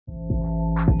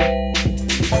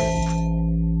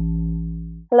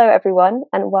Hello, everyone,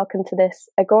 and welcome to this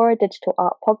Agora Digital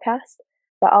Art podcast,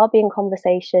 where I'll be in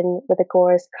conversation with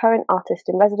Agora's current artist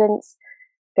in residence,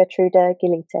 Gertruda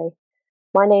Gilite.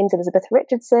 My name's Elizabeth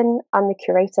Richardson. I'm the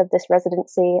curator of this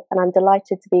residency, and I'm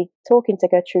delighted to be talking to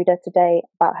Gertruda today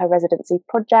about her residency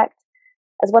project,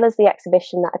 as well as the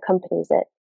exhibition that accompanies it.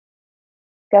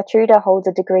 Gertruda holds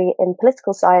a degree in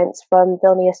political science from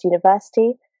Vilnius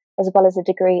University, as well as a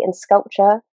degree in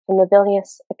sculpture from the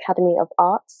Vilnius Academy of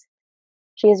Arts.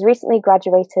 She has recently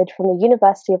graduated from the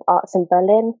University of Arts in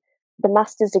Berlin with a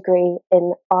master's degree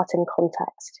in art and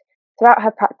context. Throughout her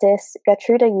practice,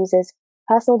 Gertruda uses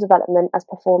personal development as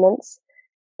performance,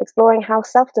 exploring how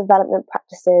self-development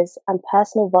practices and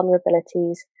personal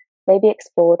vulnerabilities may be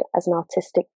explored as an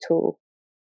artistic tool.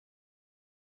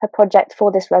 Her project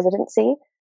for this residency,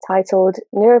 titled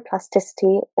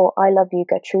Neuroplasticity or I Love You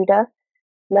Gertruda,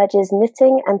 merges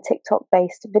knitting and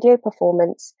TikTok-based video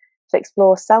performance to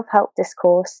explore self-help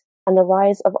discourse and the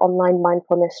rise of online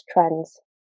mindfulness trends.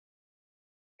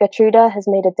 Gertruda has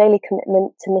made a daily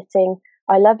commitment to knitting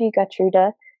I Love You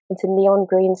Gertruda into neon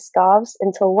green scarves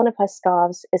until one of her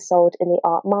scarves is sold in the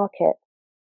art market.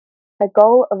 Her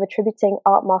goal of attributing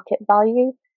art market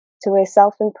value to a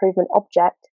self-improvement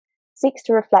object seeks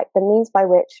to reflect the means by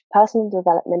which personal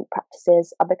development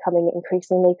practices are becoming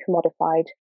increasingly commodified.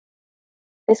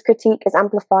 This critique is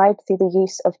amplified through the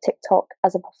use of TikTok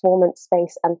as a performance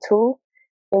space and tool,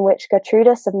 in which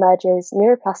Gertruda submerges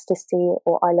neuroplasticity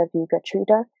or I Love You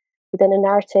Gertruda within a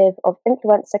narrative of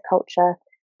influencer culture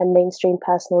and mainstream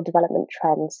personal development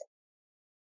trends.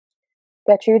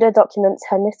 Gertruda documents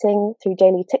her knitting through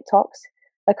daily TikToks,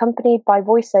 accompanied by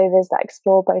voiceovers that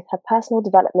explore both her personal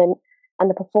development and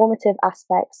the performative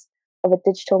aspects of a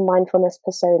digital mindfulness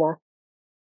persona.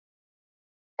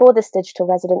 For this digital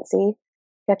residency,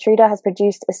 Gertruda has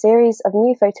produced a series of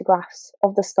new photographs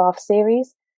of the scarf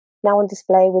series, now on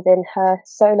display within her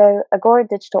solo Agora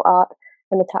Digital Art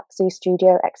and Metaxu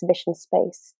Studio exhibition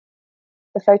space.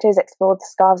 The photos explore the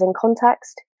scarves in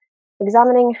context,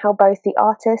 examining how both the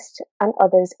artist and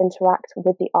others interact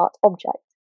with the art object.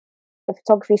 The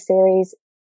photography series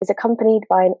is accompanied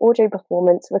by an audio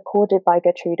performance recorded by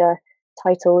Gertruda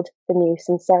titled The New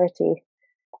Sincerity.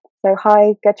 So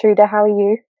hi Gertruda, how are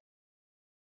you?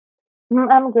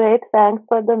 I'm great, thanks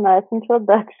for the nice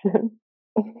introduction.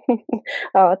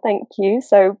 Oh, thank you.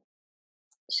 So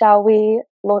shall we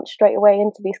launch straight away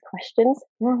into these questions?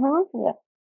 Yeah.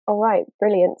 All right,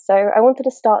 brilliant. So I wanted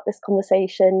to start this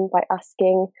conversation by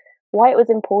asking why it was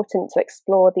important to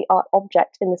explore the art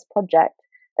object in this project,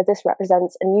 as this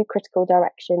represents a new critical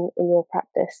direction in your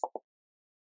practice.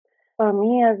 For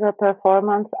me, as a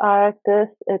performance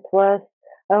artist,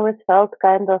 I always felt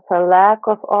kind of a lack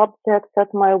of objects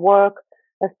at my work,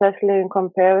 especially in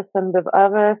comparison with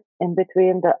others in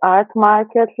between the art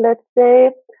market, let's say.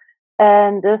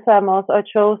 And this I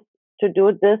chose to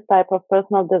do this type of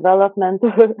personal development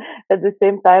at the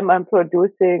same time I'm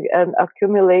producing and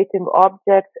accumulating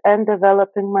objects and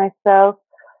developing myself.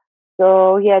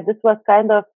 So yeah, this was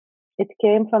it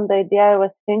came from the idea I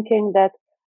was thinking that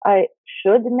I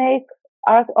should make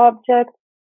art objects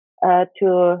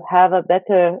to have a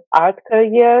better art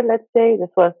career, let's say.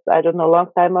 This was, I don't know, a long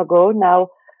time ago. Now,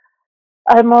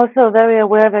 I'm also very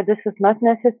aware that this is not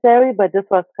necessary, but this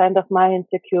was kind of my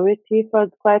insecurity for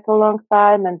quite a long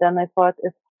time. And then I thought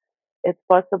if it's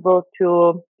possible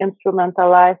to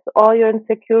instrumentalize all your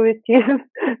insecurities,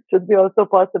 it should be also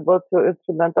possible to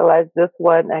instrumentalize this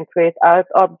one and create art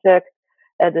objects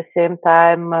at the same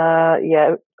time,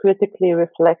 critically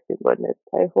reflecting on it.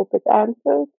 I hope it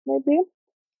answers, maybe.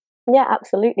 Yeah,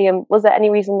 absolutely. And was there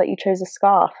any reason that you chose a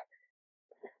scarf?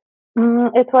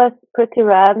 It was pretty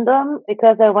random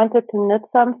because I wanted to knit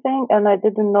something and I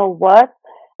didn't know what.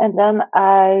 And then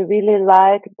I really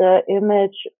liked the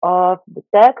image of the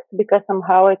text because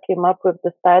somehow I came up with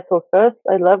this title first,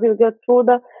 I Love You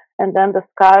Gertruda. And then the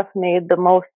scarf made the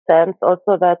most sense.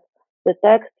 Also that the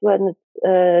text, when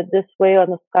it's this way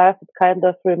on a scarf, it kind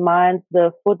of reminds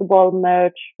the football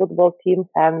team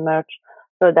fan merch.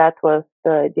 So that was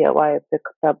the idea why I picked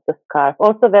up the scarf.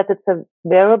 Also that it's a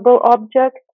wearable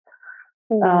object,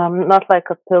 not like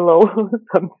a pillow or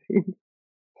something.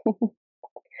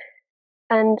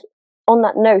 And on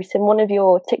that note, in one of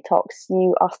your TikToks,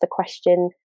 you asked the question,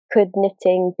 could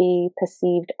knitting be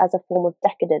perceived as a form of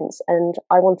decadence? And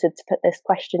I wanted to put this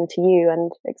question to you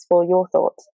and explore your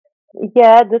thoughts.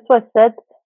 Yeah, this was said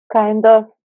kind of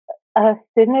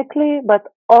cynically, but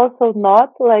also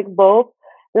not, like both.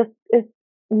 This is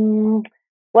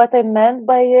what I meant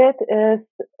by it is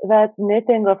that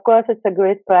knitting, of course, it's a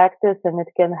great practice and it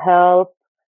can help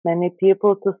many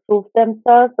people to soothe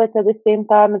themselves, but at the same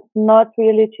time, it's not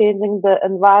really changing the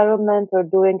environment or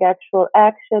doing actual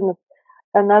action. It's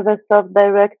another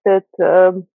self-directed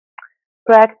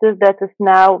practice that is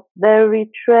now very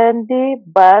trendy,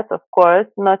 but of course,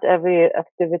 not every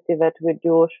activity that we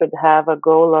do should have a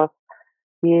goal of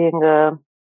being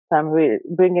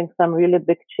bringing some really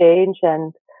big change.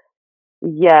 And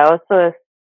yeah, also as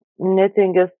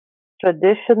knitting is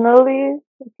traditionally,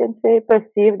 you can say,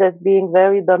 perceived as being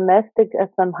very domestic, as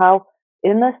somehow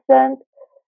innocent.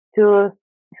 To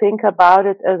think about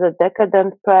it as a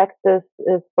decadent practice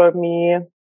is for me,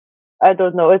 I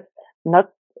don't know, it's not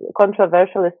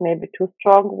controversial, is maybe too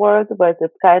strong word, but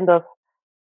it's kind of,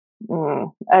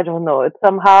 I don't know, it's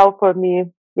somehow for me,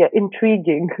 yeah,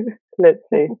 intriguing, let's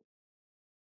say.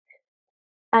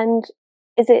 And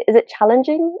is it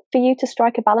challenging for you to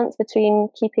strike a balance between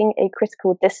keeping a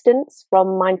critical distance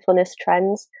from mindfulness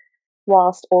trends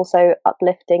whilst also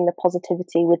uplifting the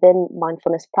positivity within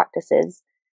mindfulness practices?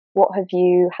 What have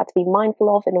you had to be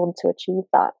mindful of in order to achieve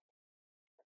that?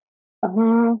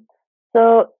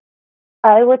 So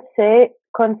I would say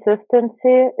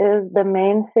consistency is the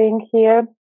main thing here.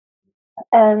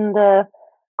 And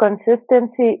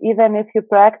consistency, even if you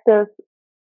practice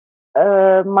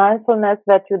mindfulness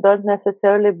that you don't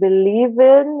necessarily believe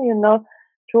in,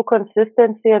 through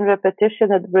consistency and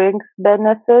repetition, it brings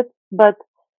benefits. But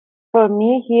for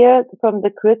me here, from the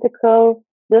critical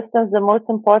distance, the most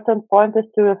important point is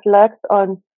to reflect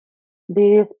on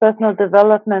these personal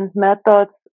development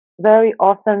methods very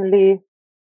oftenly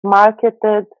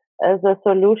marketed as a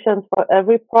solution for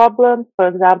every problem. For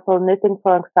example, knitting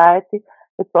for anxiety.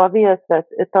 It's obvious that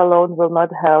it alone will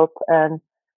not help, and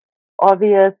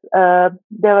obvious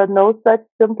there are no such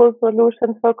simple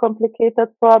solutions for complicated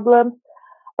problems.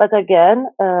 But again,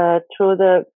 through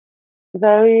the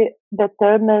very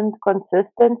determined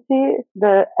consistency,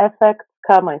 the effects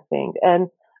come, I think. And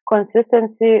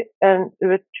consistency and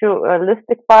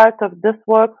ritualistic part of this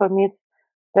work for me is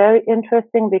very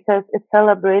interesting because it's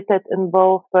celebrated in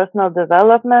both personal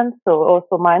development, so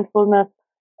also mindfulness,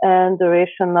 and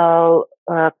durational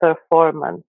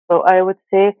performance. So I would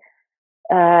say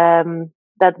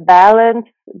that balance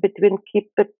between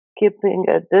keeping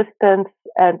a distance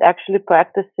and actually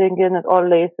practicing in it all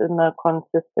lays in a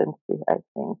consistency, I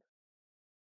think.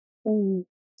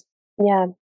 Yeah.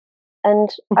 And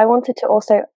I wanted to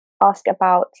also ask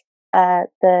about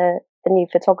the new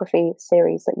photography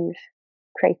series that you've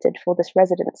created for this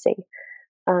residency.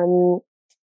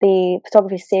 The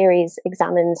photography series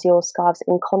examines your scarves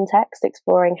in context,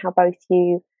 exploring how both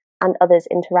you and others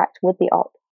interact with the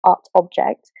art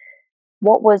object.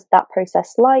 What was that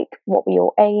process like? What were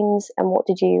your aims, and what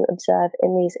did you observe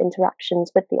in these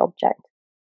interactions with the object?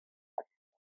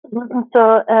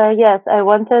 So yes, I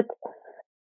wanted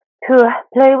to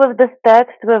play with this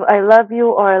text with "I love you"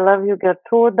 or "I love you,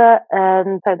 Gertrude,"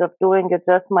 and kind of doing it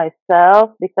just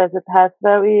myself because it has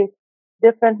very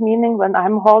different meaning when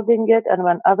I'm holding it and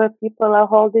when other people are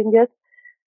holding it.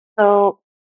 So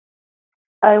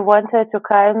I wanted to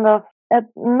kind of,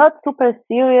 not super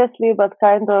seriously, but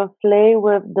kind of play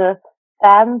with the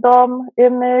fandom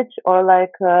image, or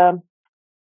like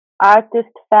artist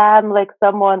fan, like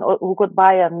someone who could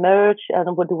buy a merch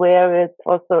and would wear it,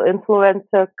 also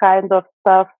influencer kind of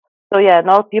stuff. So yeah, and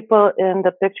all people in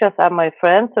the pictures are my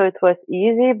friends, so it was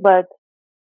easy. But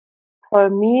for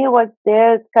me, what's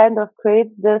there, it kind of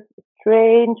creates this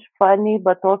strange, funny,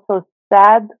 but also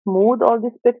sad mood, all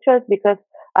these pictures, because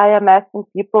I am asking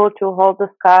people to hold the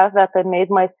scarf that I made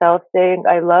myself, saying,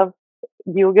 "I love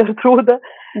you, Gertrude."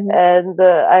 And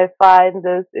I find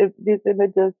these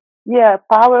images, yeah,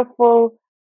 powerful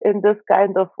in this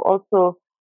kind of also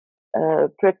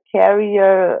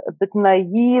precarious, a bit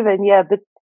naive, and yeah, a bit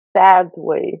sad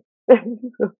way.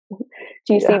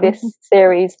 Do you see this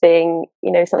series being,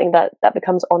 something that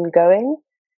becomes ongoing?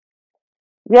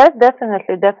 Yes,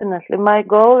 definitely. My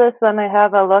goal is, when I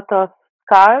have a lot of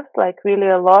scarves, like really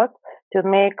a lot, to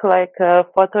make like a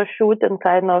photo shoot in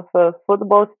kind of a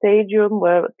football stadium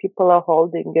where people are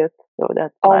holding it. So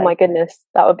that's my goodness,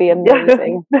 that would be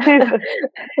amazing.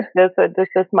 This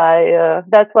is my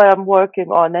that's what I'm working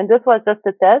on, and this was just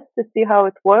a test to see how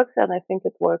it works, and I think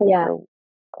it works well.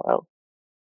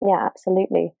 Yeah,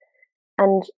 absolutely.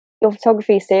 And your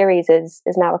photography series is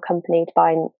now accompanied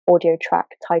by an audio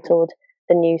track titled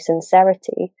 "The New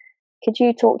Sincerity." Could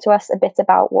you talk to us a bit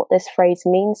about what this phrase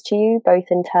means to you, both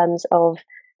in terms of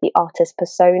the artist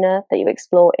persona that you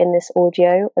explore in this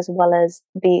audio, as well as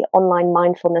the online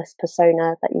mindfulness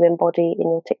persona that you embody in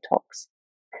your TikToks?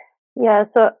 Yeah,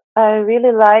 so I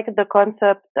really like the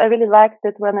concept. I really liked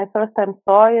it when I first time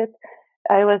saw it,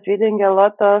 I was reading a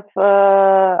lot of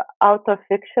out of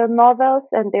fiction novels,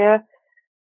 and there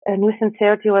new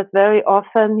sincerity was very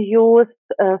often used.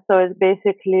 So it's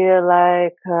basically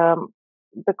like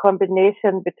the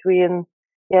combination between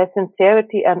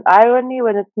sincerity and irony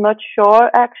when it's not sure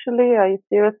actually, are you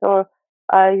serious or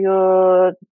are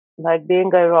you like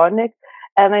being ironic?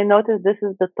 And I noticed this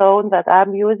is the tone that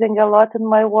I'm using a lot in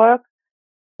my work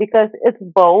because it's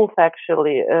both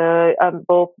actually. I'm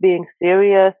both being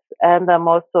serious and I'm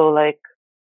also like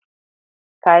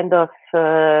kind of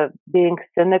being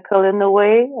cynical in a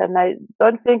way. And I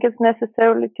don't think it's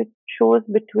necessarily to choose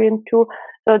between two.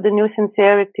 So the new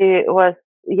sincerity was,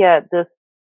 this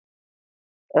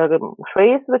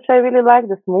phrase which I really like,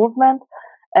 this movement.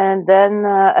 And then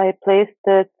I placed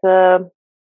it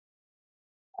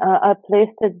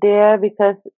there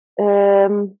because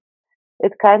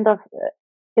it kind of,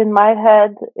 in my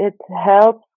head, it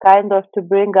helps kind of to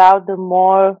bring out the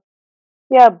more,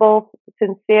 both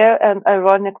sincere and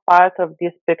ironic part of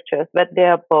these pictures, but they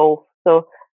are both. So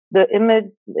the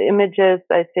images,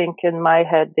 I think, in my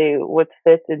head, they would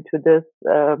fit into this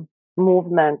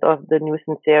movement of the new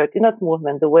sincerity, not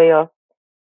movement, the way of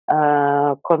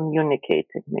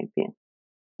communicating, maybe.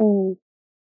 Mm.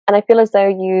 And I feel as though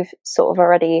you've sort of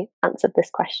already answered this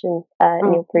question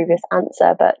in your previous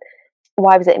answer, but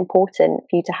why was it important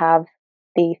for you to have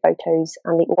the photos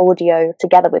and the audio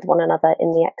together with one another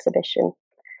in the exhibition?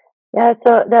 Yeah,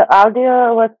 so the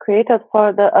audio was created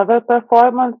for the other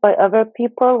performance by other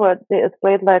people, where it's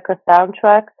played like a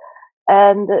soundtrack.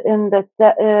 And in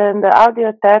the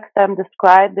audio text, I'm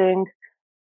describing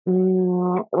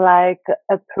like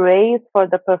a praise for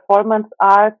the performance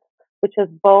art, which is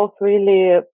both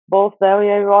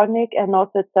very ironic, and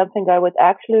also it's something I would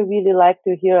actually really like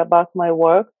to hear about my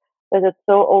work. That it's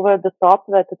so over the top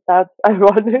that it sounds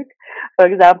ironic. For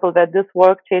example, that this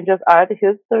work changes art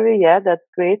history. Yeah, that's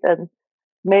great. And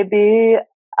maybe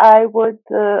I would,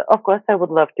 of course, I would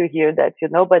love to hear that,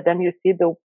 but then you see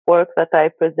the work that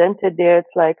I presented there.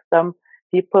 It's like some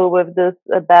people with this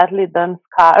badly done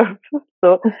scarf.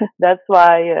 So that's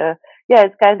why,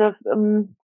 it's kind of,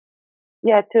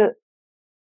 to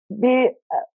be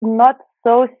not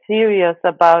so serious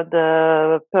about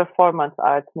the performance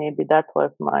art. Maybe that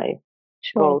was my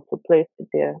goal, to place it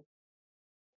there.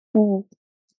 Mm.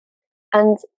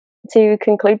 And to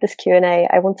conclude this Q&A,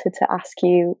 I wanted to ask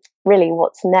you really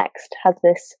what's next. Has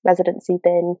this residency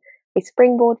been a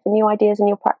springboard for new ideas in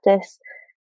your practice?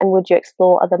 And would you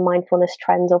explore other mindfulness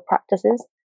trends or practices?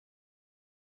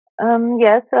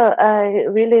 Yes, I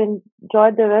really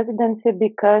enjoyed the residency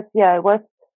because,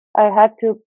 I had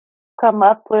to come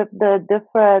up with the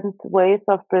different ways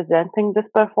of presenting this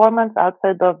performance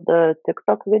outside of the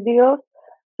TikTok videos.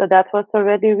 So that was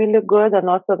already really good. And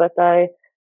also that I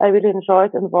really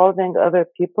enjoyed involving other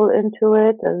people into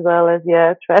it, as well as,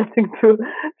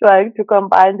 trying to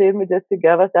combine the images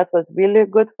together. That was really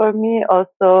good for me.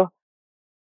 Also,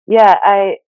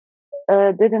 I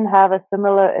didn't have a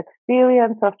similar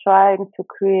experience of trying to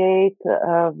create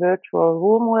a virtual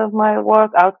room with my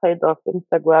work outside of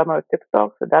Instagram or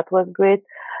TikTok. So that was great.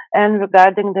 And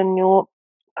regarding the new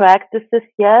practices,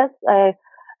 yes, I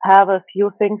have a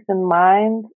few things in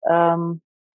mind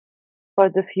for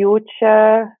the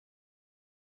future.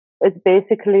 It's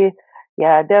basically,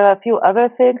 there are a few other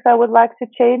things I would like to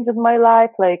change in my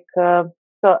life. So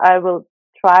I will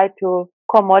try to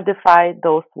commodify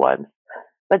those ones.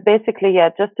 But basically,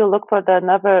 just to look for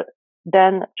another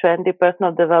then trendy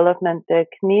personal development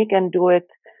technique and do it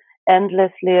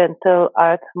endlessly until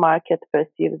art market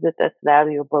perceives it as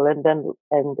valuable and then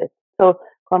end it. So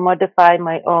commodify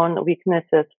my own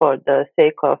weaknesses for the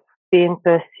sake of being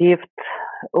perceived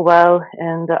well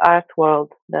in the art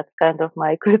world. That's kind of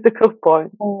my critical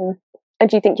point. Mm. And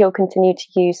do you think you'll continue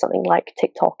to use something like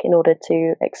TikTok in order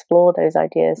to explore those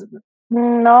ideas?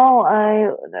 No,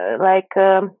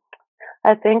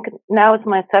 I think now it's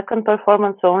my second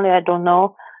performance only. I don't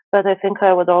know, but I think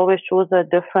I would always choose a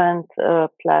different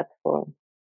platform.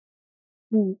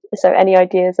 So, any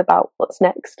ideas about what's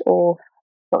next, or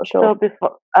not sure?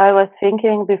 So I was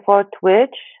thinking before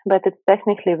Twitch, but it's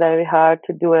technically very hard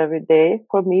to do every day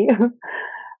for me.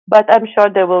 But I'm sure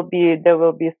there will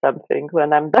be something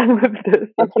when I'm done with this.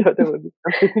 I'm sure there will be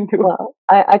something to do. Well,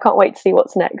 I can't wait to see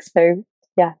what's next. So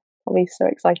yeah, that'll be so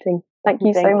exciting. Thank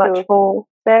you so much for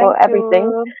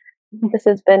everything. This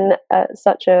has been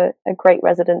such a great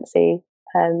residency.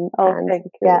 Thank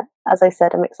you. Yeah, as I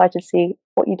said, I'm excited to see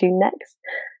what you do next.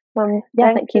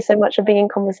 Thank you so much for being in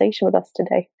conversation with us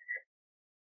today.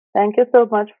 Thank you so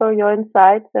much for your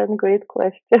insights and great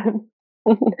questions.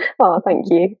 Oh, thank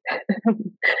you.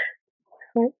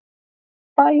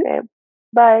 Bye. Okay.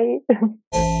 Bye.